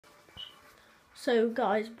So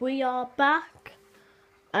guys, we are back,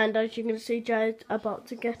 and as you can see, Jade's about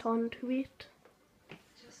to get onto it.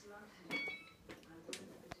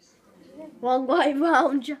 Wrong way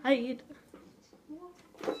round, Jade.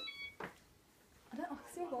 I don't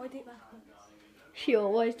see why I did that. She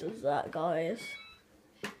always does that, guys.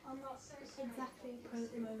 I'm not exactly pro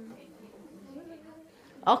at the moment.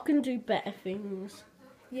 I can do better things.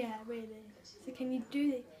 Yeah, really. So can you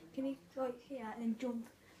do the? Can you like here and then jump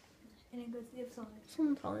and then go to the other side?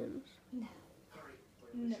 Sometimes. No.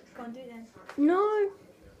 No, can't do it then. No.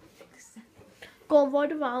 Go on,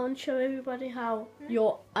 ride around, show everybody how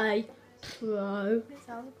you're a pro. It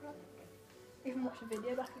sounds a pro. Even watch the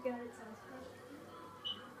video back again. It sounds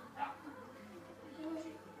pro.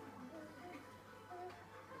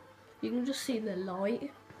 You can just see the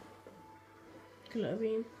light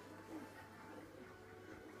glowing.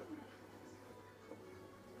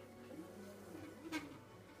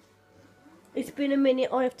 It's been a minute,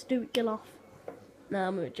 I have to do it, get off. Nah,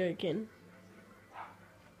 I'm not joking.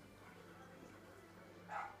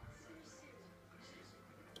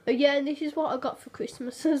 Oh yeah, and this is what I got for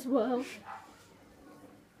Christmas as well.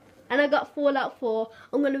 And I got Fallout 4.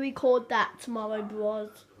 I'm going to record that tomorrow,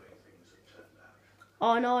 bros.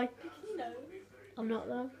 Aren't I? No. I'm not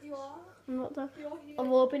though. You are. I'm not though. You are.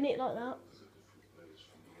 I'm rubbing it like that.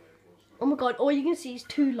 Oh my god, all you can see is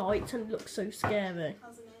two lights and it looks so scary.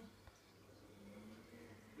 Hasn't it?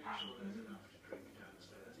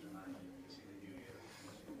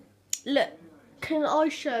 Look, can I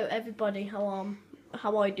show everybody how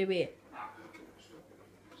I do it?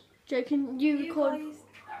 Joe, can you record? You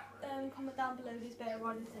guys comment down below who's better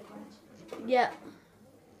riding Segway. Yeah.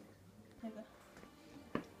 Never.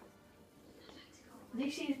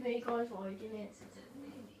 This is me, guys, riding it.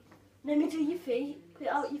 Let me do your feet. Put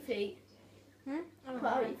out your feet. Put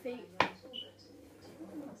out your feet.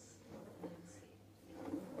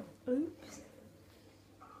 Oops.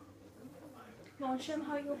 Come on, show them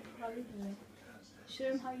how you're probably doing. Show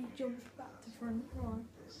them how you jump back to front. Come on.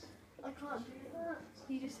 I can't do that.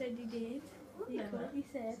 You just said you did. You Never. could. You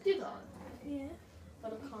said. Did I? Yeah.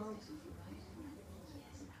 But I can't.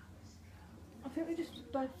 I think we're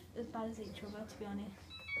just both as bad as each other, to be honest.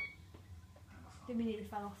 If we nearly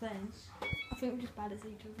fell off then. I think we're just bad as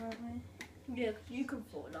each other, aren't we? Yeah, you can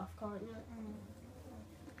fall off, can't you?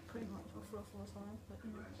 Pretty much. I'll fall off all the time, but you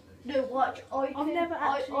know. No, watch. I've never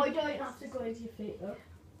actually. I don't have to go with your feet though.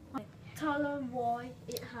 Tell them why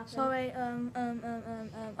it happened. Sorry,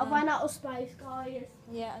 I ran out of space, guys.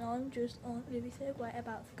 Yeah, and I'm just on Libby Segway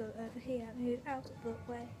about to go over here and move out of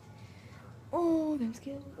the way. Oh, I'm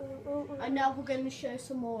scared. Oh. And now we're going to show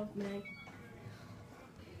some more of me.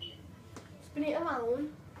 Spin it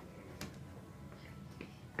around.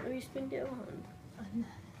 Have you spinned it around? No.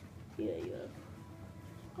 Yeah, you have.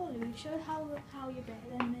 Go on, Libby, show how you're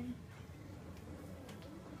better than me.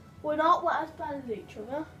 We're not as bad as each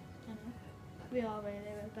other. I know. We are really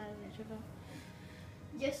better than each other.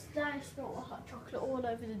 Yesterday I spilled a hot chocolate all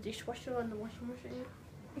over the dishwasher and the washing machine.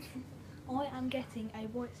 I am getting a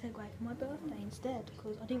white Segway for my birthday instead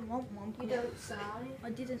because I didn't want one. You don't say. I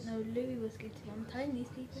didn't know Louis was getting one. I'm telling these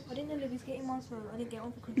people. I didn't know Louis was getting one, so I didn't get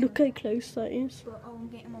one for Christmas. Look how close that is. But I'm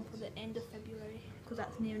getting one for the end of February because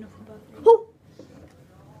that's near enough for birthday. Oh.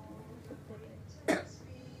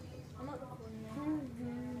 I'm not recording you.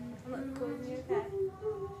 I'm not recording you, okay?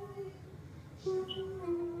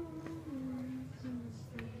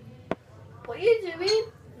 What are you doing?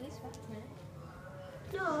 You smacked me.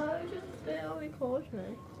 No, just they'll record me.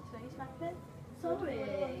 So you smacked it? Sorry.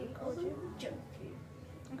 I was joking.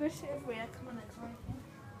 I'm going to sit over here. Come on, next one.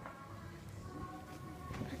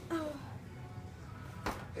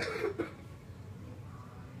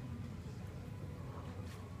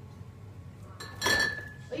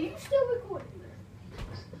 Are you still recording me?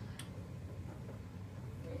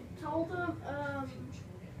 Tell them,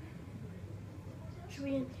 should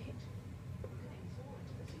we end it?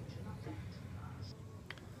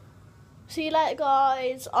 See you later,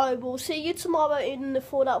 guys. I will see you tomorrow in the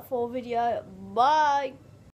Fallout 4 video. Bye.